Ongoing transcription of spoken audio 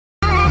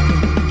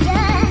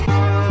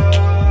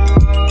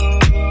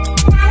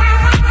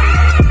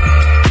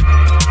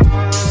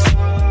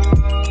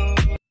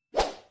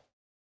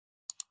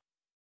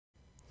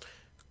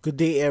Good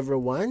day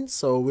everyone.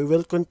 So we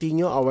will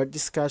continue our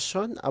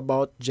discussion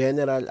about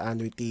general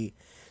annuity.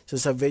 So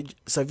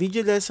sa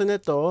video lesson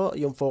na to,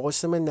 yung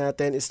focus naman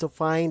natin is to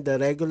find the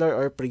regular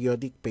or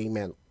periodic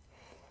payment.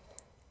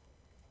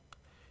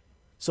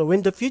 So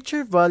when the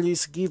future value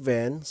is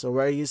given, so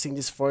we're using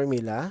this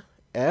formula,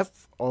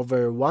 f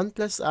over 1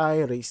 plus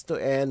I raised to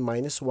n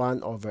minus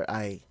 1 over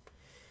I.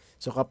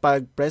 So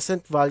kapag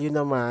present value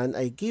naman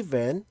ay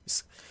given,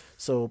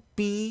 so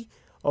p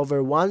over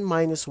 1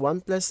 minus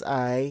 1 plus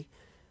I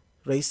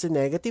raised to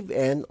negative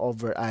n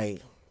over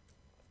I.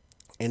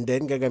 And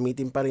then,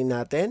 gagamitin pa rin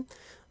natin,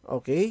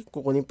 okay,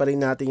 kukunin pa rin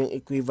natin yung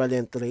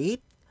equivalent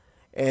rate.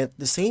 At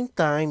the same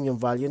time,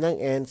 yung value ng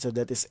n, so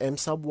that is m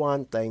sub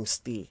 1 times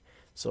t.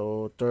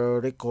 So,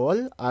 to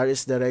recall, R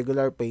is the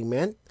regular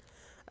payment.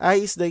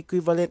 I is the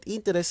equivalent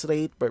interest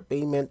rate per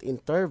payment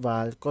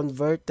interval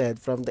converted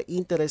from the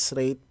interest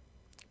rate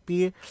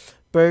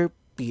per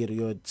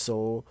period.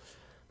 So,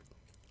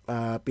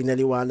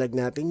 pinaliwanag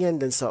natin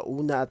yan din sa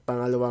una at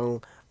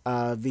pangalawang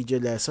video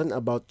lesson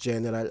about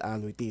general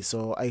annuity.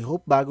 So, I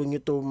hope bago nyo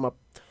to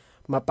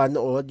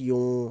mapanood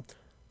yung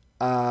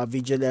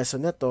video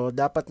lesson na to,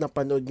 dapat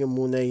napanood nyo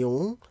muna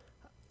yung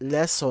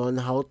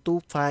lesson how to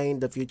find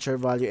the future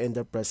value and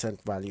the present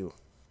value.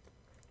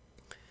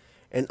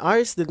 And R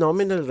is the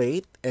nominal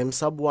rate, M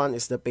sub 1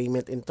 is the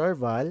payment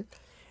interval,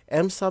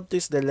 M sub 2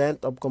 is the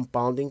length of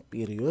compounding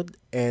period,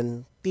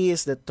 and T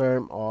is the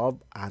term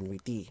of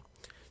annuity.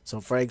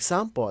 So for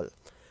example,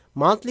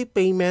 monthly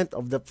payment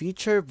of the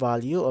future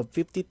value of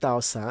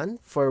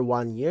 50,000 for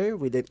 1 year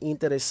with an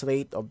interest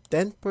rate of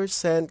 10%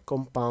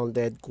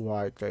 compounded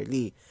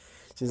quarterly.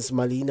 Since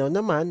malinaw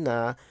naman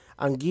na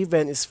ang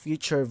given is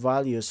future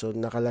value, so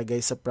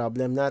nakalagay sa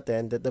problem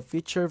natin that the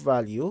future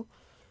value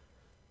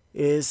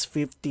is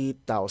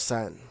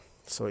 50,000.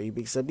 So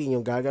ibig sabihin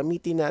yung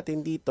gagamitin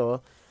natin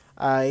dito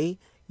ay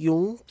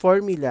yung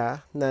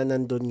formula na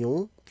nandun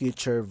yung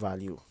future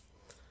value.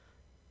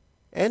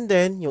 And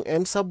then, yung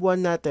M sub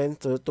 1 natin,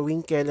 so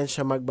tuwing kailan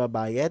siya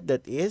magbabayad,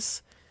 that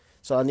is,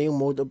 so ano yung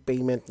mode of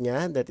payment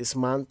niya? That is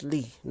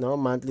monthly, no?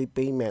 Monthly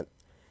payment.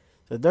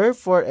 So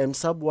therefore, M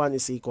sub 1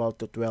 is equal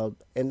to 12.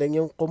 And then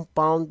yung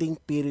compounding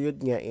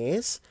period niya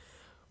is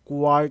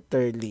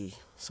quarterly.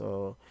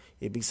 So,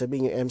 ibig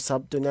sabihin yung M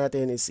sub 2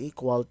 natin is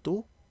equal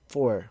to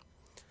 4.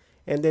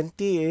 And then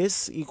T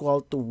is equal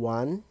to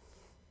 1.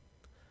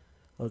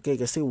 Okay,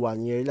 kasi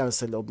 1 year lang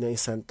sa loob ng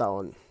isang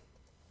taon.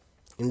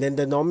 And then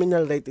the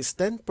nominal rate is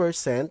 10%,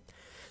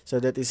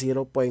 so that is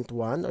 0.1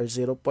 or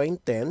 0.10.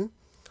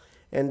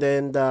 And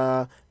then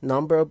the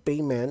number of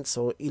payments,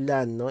 so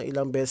ilan, no?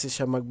 Ilang beses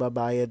siya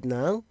magbabayad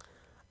ng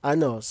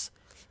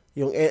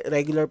yung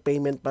regular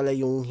payment pala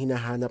yung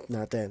hinahanap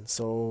natin.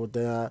 So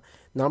the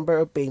number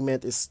of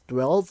payment is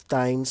 12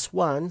 times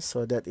 1,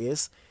 so that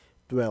is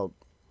 12.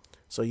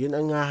 So yun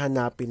ang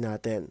hahanapin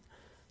natin.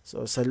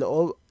 So sa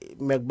loob,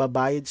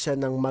 magbabayad siya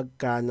ng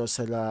magkano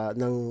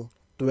ng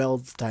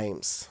 12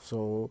 times.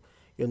 So,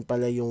 yun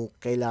pala yung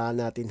kailangan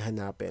natin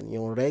hanapin.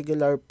 Yung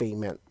regular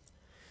payment.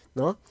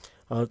 No?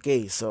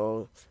 Okay,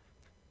 so,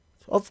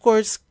 of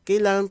course,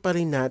 kailangan pa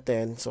rin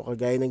natin, so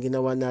kagaya ng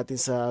ginawa natin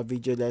sa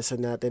video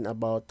lesson natin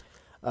about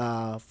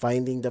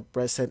finding the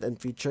present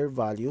and future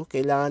value,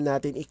 kailangan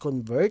natin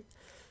i-convert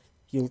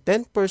yung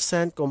 10%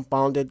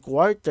 compounded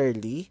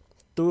quarterly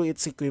to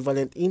its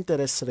equivalent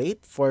interest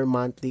rate for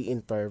monthly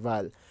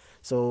interval.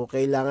 So,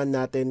 kailangan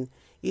natin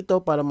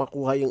ito para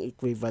makuha yung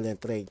equivalent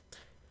rate.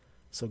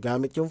 So,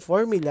 gamit yung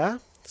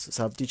formula,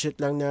 substitute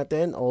lang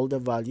natin all the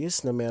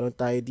values na meron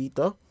tayo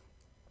dito.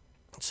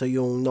 So,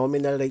 yung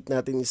nominal rate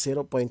natin is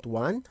 0.1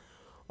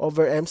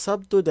 over M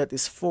sub 2, that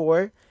is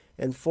 4,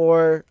 and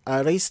 4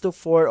 raised to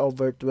 4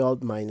 over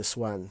 12 minus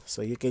 1.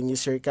 So, you can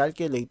use your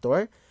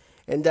calculator,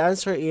 and the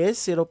answer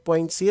is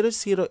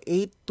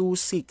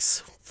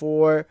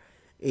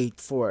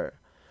 0.00826,484.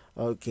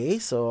 Okay,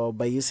 so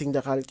by using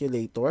the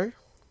calculator,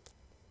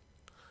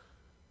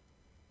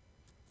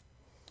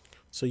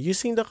 so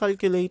using the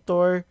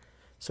calculator,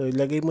 so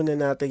ilagay muna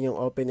natin yung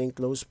open and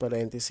close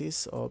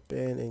parenthesis,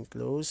 open and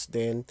close,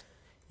 then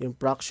yung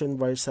fraction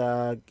bar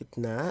sa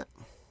gitna,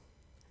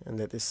 and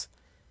that is,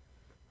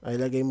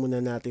 ilagay muna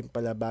natin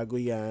pala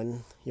bago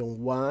yan,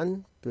 yung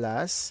 1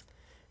 plus,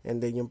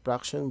 and then yung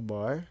fraction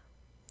bar,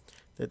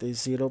 that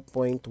is 0.1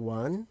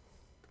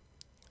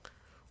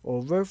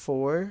 over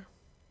 4,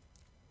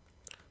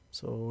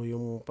 so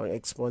yung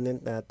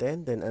pang-exponent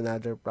natin, then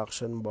another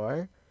fraction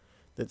bar,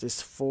 that is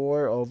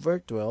 4 over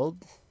 12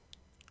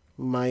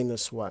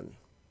 minus 1.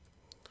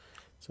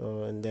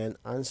 So, and then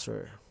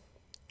answer.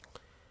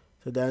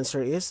 So, the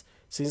answer is,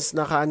 since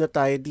nakaano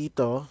tayo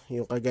dito,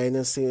 yung kagaya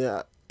ng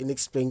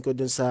in-explain ko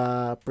dun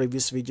sa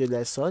previous video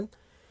lesson,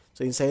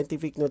 so in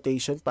scientific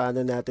notation,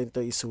 paano natin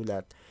to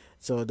isulat?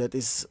 So, that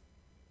is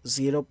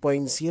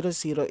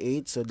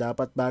 0.008. So,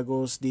 dapat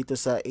bago dito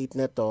sa 8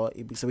 na to,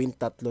 ibig sabihin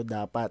 3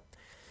 dapat.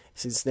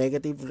 Since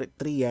negative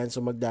 3 yan,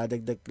 so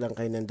magdadagdag lang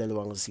kayo ng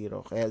 2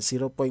 0. Kaya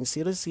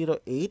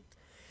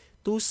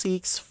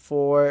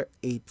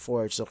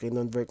 0.00826,484. So,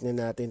 kinonvert na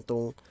natin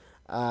itong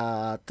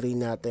 3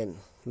 natin.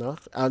 no?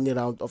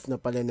 Ni-round off na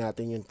pala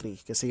natin yung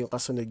 3 kasi yung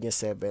kasunod niya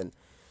 7.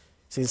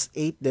 Since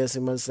 8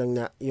 decimals lang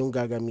na yung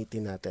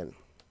gagamitin natin.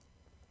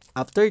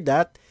 After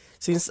that,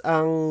 since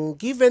ang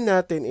given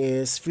natin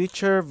is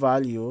future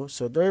value,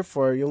 so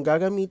therefore, yung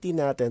gagamitin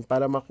natin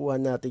para makuha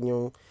natin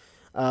yung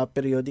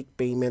periodic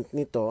payment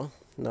nito,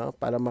 no?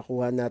 Para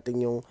makuha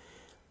natin yung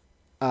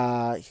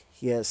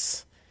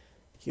yes,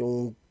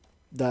 yung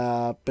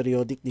the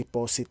periodic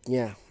deposit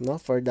niya,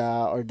 no, for the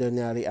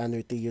ordinary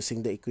annuity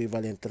using the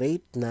equivalent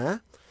rate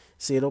na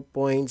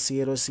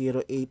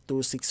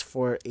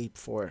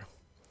 0.00826484.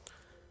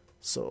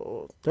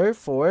 So,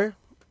 therefore,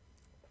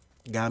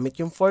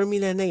 gamit yung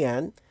formula na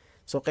yan,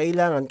 so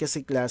kailangan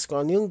kasi class,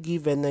 kung ano yung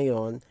given na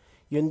yon,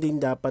 yun din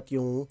dapat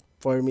yung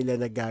formula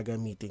na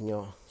gagamitin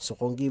nyo. So,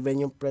 kung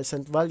given yung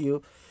present value,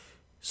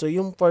 so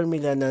yung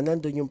formula na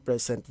nandun yung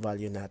present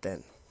value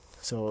natin.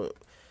 So,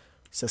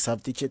 sa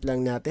substitute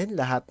lang natin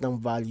lahat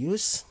ng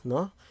values,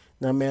 no,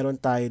 na meron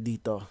tayo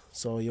dito.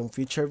 So, yung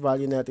future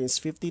value natin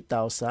is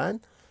 50,000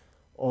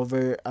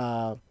 over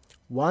 1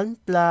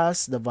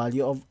 plus the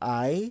value of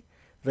I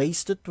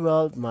raised to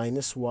 12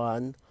 minus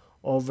 1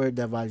 over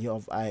the value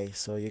of I.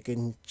 So, you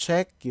can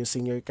check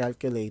using your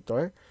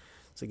calculator.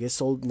 Sige,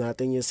 solve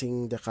natin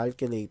using the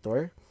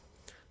calculator.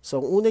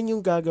 So, ang una yung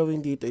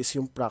gagawin dito is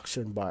yung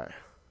fraction bar.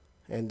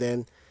 And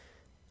then,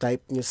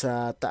 type nyo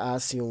sa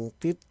taas yung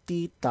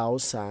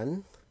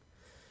 50,000.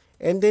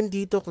 And then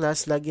dito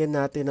class, lagyan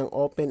natin ng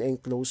open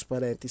and close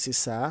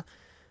parenthesis sa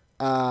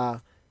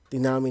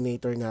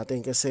denominator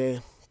natin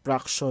kasi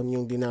fraction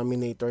yung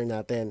denominator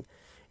natin.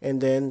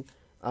 And then,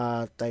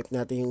 type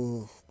natin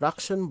yung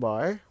fraction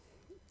bar.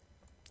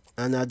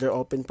 Another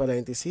open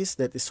parenthesis,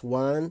 that is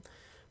 1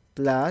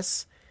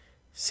 plus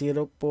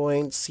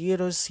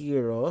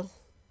 0.00826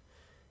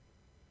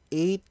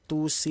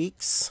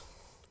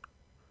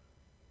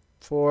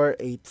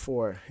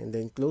 484, and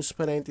then close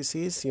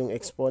parenthesis yung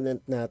exponent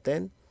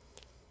natin,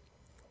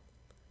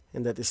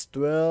 and that is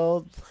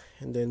 12,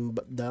 and then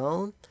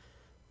down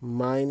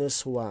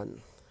minus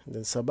 1, and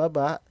then sa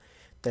baba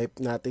type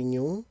natin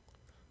yung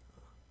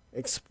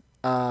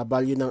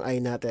value ng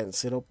I natin,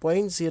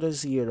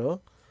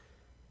 0.00826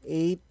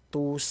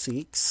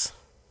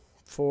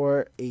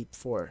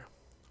 484.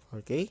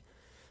 Okay,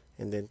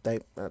 and then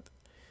type natin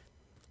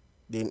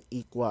then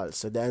equal,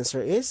 so the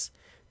answer is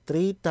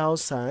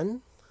 3,980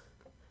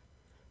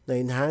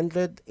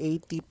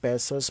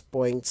 pesos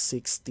 0.64.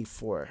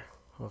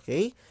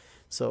 Okay?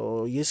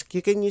 So,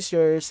 you can use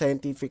your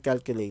scientific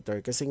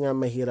calculator kasi nga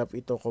mahirap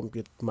ito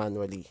compute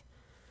manually.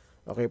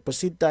 Okay,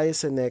 proceed tayo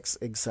sa next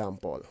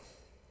example.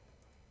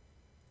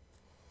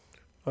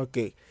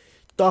 Okay.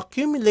 To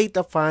accumulate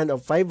a fund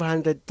of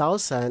 500,000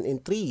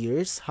 in 3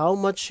 years, how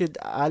much should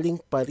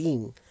Aling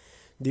Paring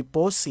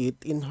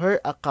deposit in her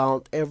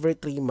account every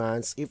 3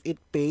 months if it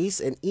pays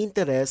an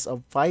interest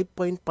of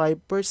 5.5%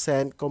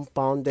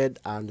 compounded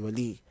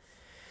annually?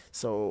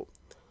 So,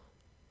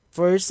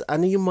 first,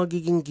 ano yung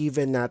magiging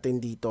given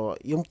natin dito?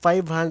 Yung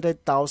 500,000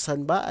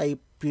 ba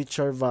ay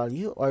future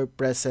value or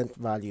present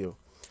value?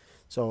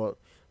 So,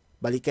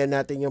 balikan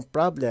natin yung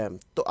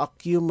problem. To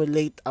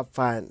accumulate a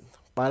fund,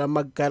 para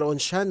magkaroon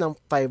siya ng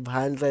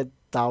 500,000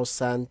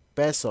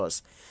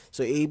 pesos.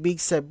 So, ibig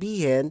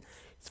sabihin,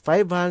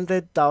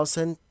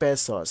 500,000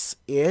 pesos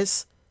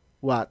is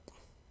what?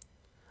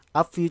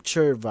 A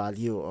future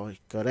value. Oh,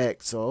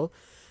 correct. So,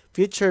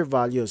 future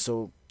value.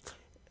 So,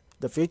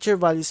 the future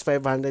value is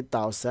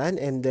 500,000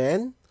 and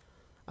then,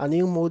 ano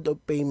yung mode of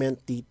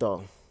payment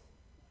dito?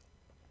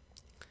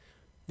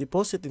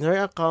 Deposit in her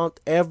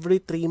account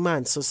every 3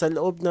 months. So, sa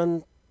loob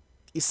ng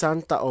isang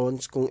taon,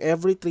 kung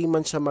every 3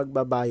 months siya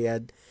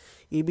magbabayad,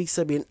 ibig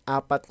sabihin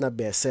 4 na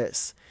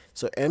beses.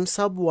 So, M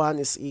sub 1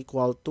 is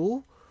equal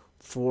to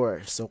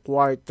 4. So,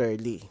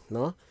 quarterly,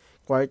 no?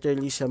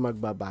 Quarterly siya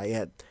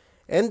magbabayad.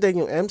 And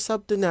then, yung M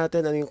sub 2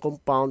 natin, ano yung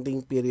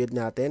compounding period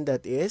natin?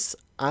 That is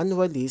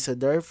annually. So,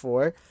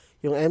 therefore,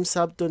 yung M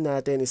sub 2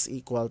 natin is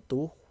equal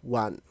to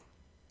 1.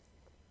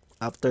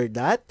 After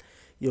that,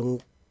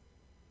 yung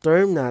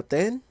term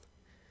natin,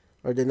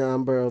 or the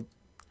number of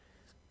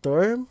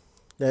term,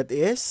 that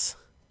is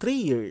 3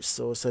 years.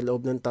 So, sa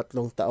loob ng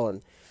 3 taon.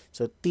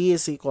 So, T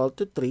is equal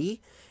to 3.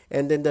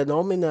 And then, the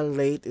nominal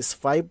rate is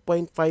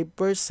 5.5%.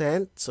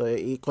 So,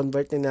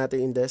 i-convert na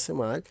natin in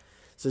decimal.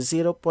 So,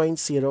 0.055.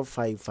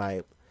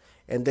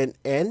 And then,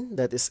 N,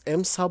 that is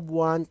M sub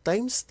 1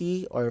 times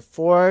T, or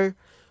 4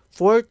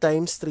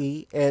 times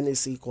 3, N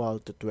is equal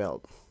to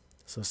 12.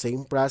 So,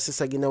 same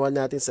process sa ginawa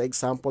natin sa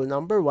example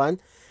number 1.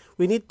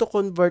 We need to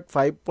convert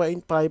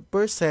 5.5%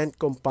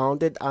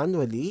 compounded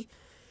annually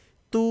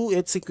to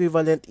its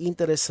equivalent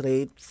interest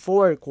rate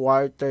for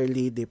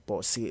quarterly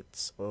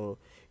deposits. So,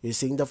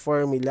 using the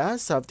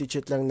formula,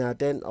 substitute lang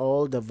natin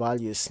all the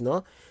values,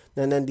 no,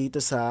 na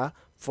nandito sa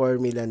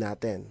formula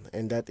natin.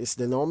 And that is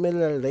the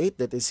nominal rate,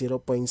 that is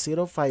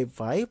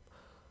 0.055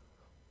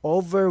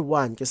 over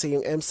 1. Kasi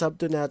yung M sub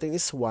 2 natin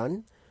is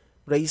 1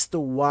 raised to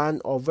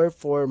 1 over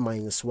 4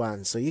 minus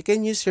 1. So, you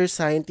can use your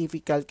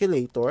scientific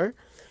calculator.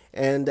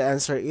 And the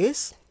answer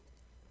is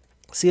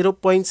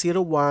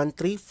 0.0134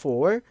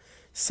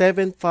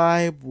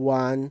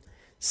 7517.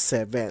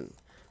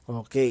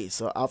 Okay,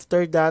 so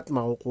after that,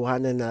 makukuha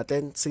na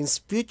natin.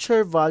 Since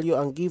future value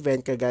ang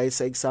given, kagaya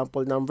sa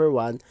example number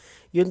 1,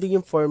 yun din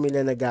yung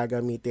formula na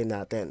gagamitin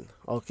natin.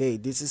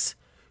 Okay, this is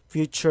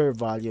future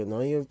value,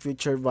 no? Yung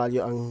future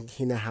value ang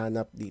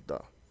hinahanap dito.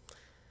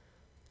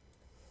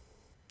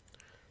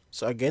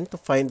 So again, to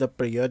find the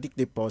periodic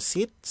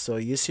deposit, so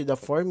use the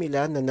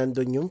formula na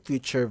nandun yung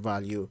future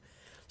value.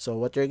 So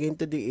what you're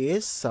going to do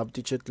is,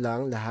 substitute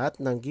lang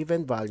lahat ng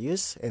given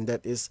values, and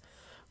that is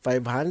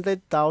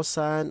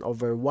 500,000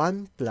 over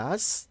 1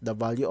 plus the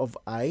value of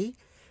I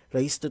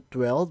raised to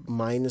 12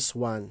 minus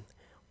 1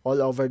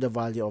 all over the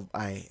value of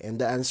I. And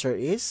the answer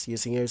is,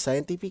 using your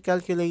scientific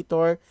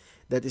calculator,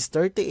 that is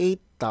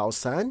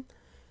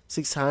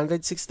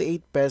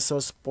 38,668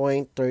 pesos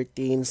point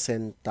 13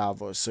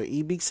 centavos. So,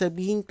 ibig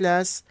sabihin,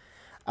 class,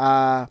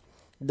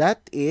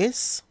 that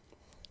is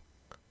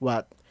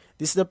what?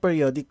 This is the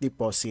periodic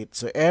deposit.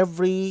 So,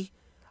 every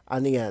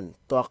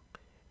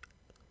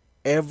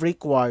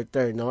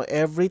quarter, no?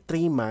 Every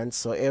 3 months.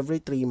 So,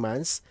 every 3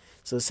 months,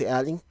 so si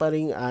Aling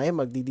Paring ay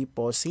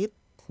magdi-deposit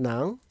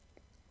ng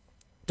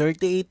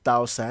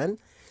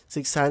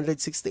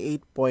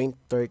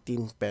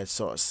 38,668.13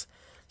 pesos.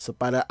 So,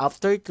 para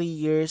after 3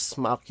 years,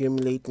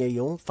 ma-accumulate niya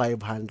yung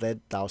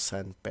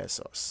 500,000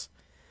 pesos.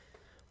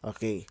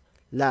 Okay.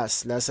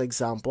 Last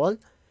example.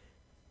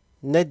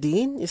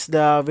 Nadine is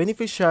the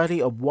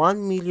beneficiary of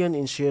 1 million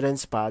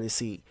insurance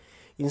policy.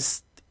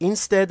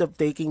 Instead of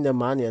taking the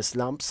money as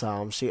lump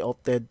sum, she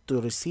opted to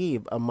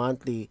receive a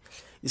monthly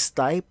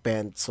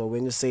stipend. So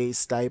when you say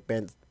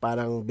stipend,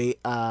 parang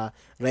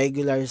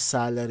regular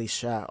salary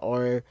siya,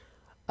 or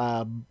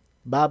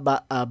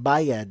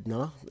bayad,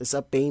 no? It's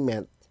a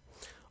payment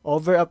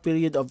over a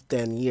period of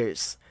 10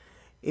 years.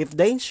 If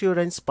the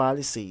insurance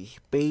policy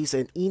pays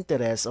an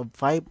interest of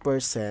 5%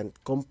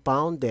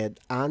 compounded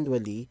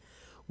annually,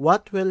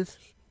 what will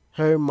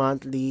her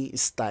monthly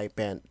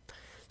stipend?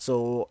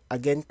 So,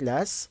 again,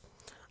 class,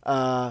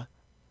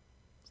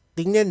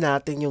 tingnan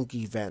natin yung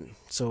given.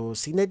 So,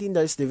 si Nadine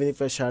is the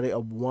beneficiary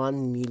of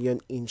 1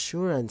 million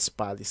insurance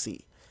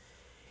policy.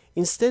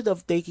 Instead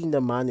of taking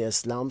the money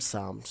as lump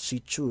sum, she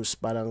choose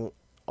to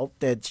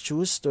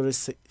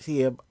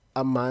receive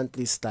a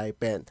monthly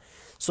stipend.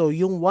 So,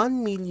 yung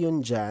 1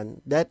 million dyan,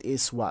 that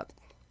is what?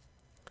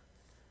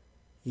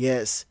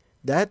 Yes,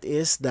 that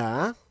is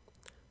the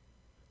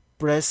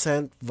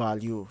present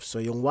value.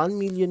 So, yung 1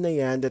 million na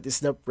yan, that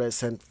is the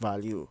present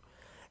value.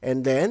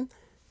 And then,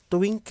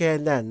 tuwing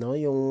kailan, no,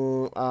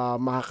 yung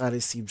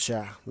makaka-receive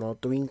siya, no?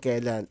 Tuwing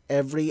kailan?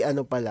 Every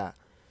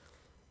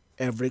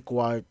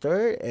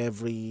quarter,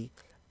 every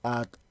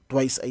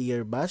twice a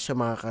year ba siya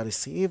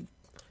makaka-receive?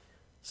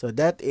 So,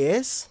 that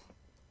is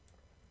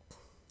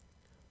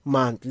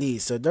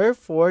monthly. So,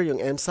 therefore, yung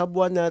M sub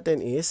 1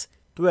 natin is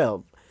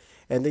 12.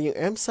 And then, yung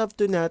M sub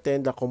 2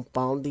 natin, the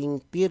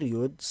compounding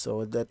period,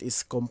 so that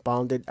is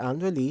compounded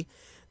annually.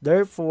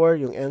 Therefore,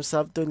 yung M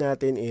sub 2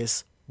 natin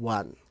is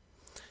 1.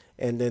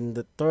 And then,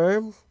 the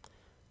term,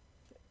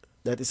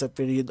 that is a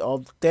period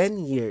of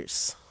 10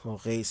 years.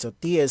 Okay, so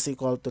T is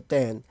equal to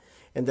 10.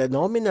 And the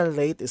nominal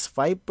rate is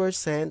 5%,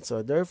 so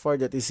therefore,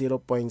 that is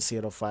 0.05.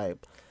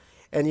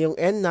 And yung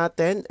N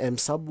natin, M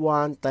sub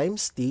 1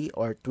 times T,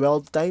 or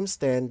 12 times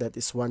 10, that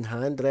is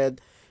 120.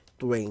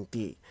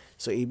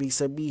 So, ibig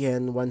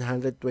sabihin,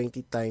 120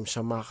 times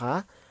siya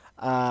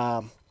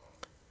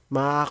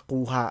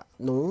makakuha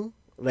nung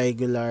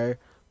regular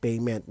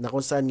payment, na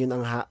kung saan yun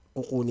ang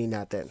kukunin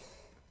natin.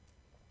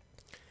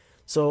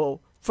 So,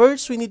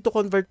 first, we need to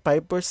convert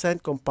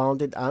 5%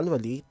 compounded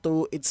annually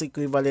to its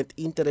equivalent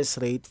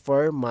interest rate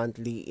for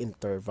monthly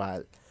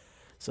interval.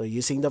 So,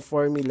 using the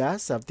formula,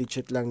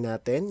 substitute lang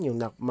natin yung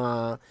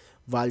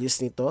values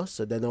nito.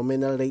 So, the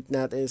nominal rate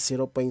natin is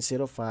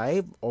 0.05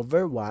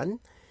 over 1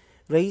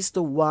 raised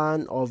to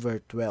 1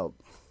 over 12.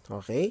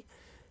 Okay?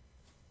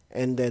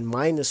 And then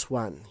minus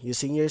 1.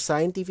 Using your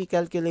scientific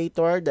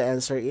calculator, the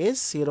answer is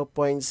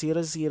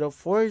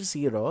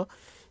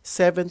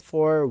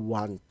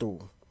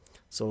 0.00407412.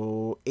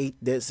 So, 8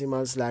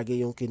 decimals lagi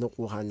yung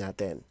kinukuha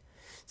natin.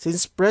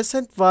 Since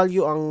present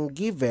value ang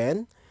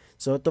given,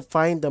 so to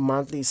find the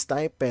monthly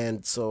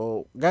stipend,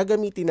 so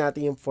gagamitin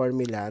natin yung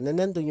formula na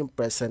nandun yung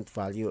present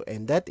value.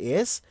 And that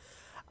is,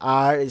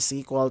 R is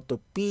equal to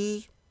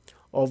P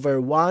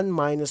over 1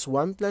 minus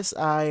 1 plus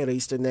I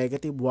raised to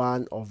negative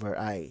 1 over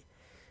I.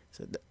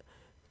 So,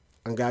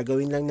 ang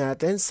gagawin lang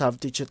natin,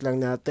 substitute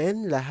lang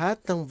natin lahat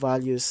ng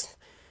values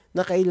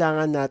na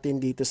kailangan natin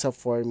dito sa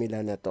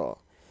formula na to.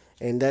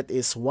 And that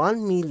is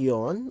 1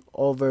 million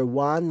over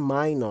 1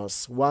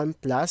 minus 1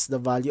 plus the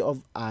value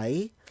of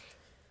I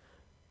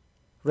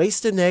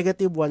raised to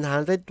negative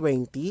 120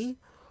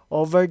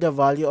 over the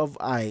value of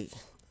I.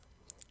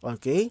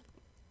 Okay?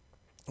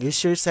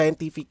 Use your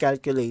scientific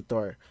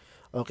calculator.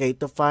 Okay,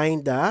 to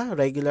find the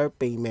regular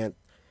payment.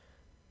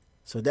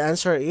 So, the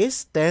answer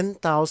is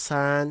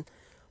 10,552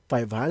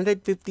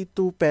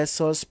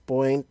 pesos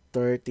point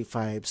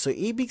 35. So,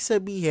 ibig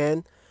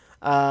sabihin,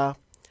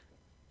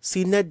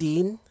 si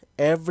Nadine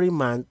every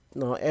month,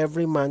 no,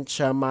 every month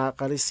siya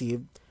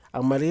makaka-receive.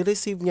 Ang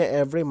marireceive niya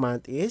every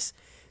month is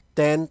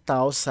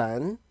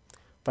 10,552.35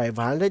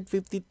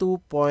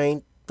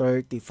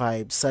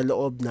 sa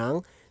loob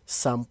ng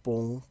 10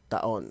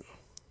 taon.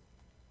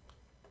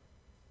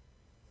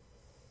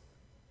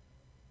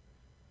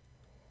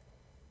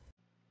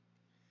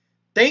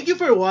 Thank you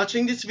for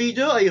watching this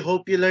video. I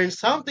hope you learned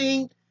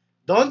something.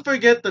 Don't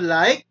forget to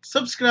like,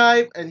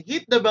 subscribe, and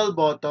hit the bell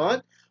button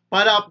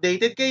para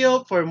updated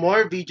kayo for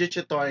more video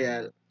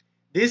tutorial.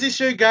 This is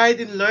your guide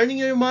in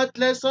learning your math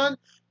lesson,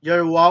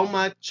 your Wow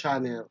Math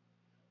channel.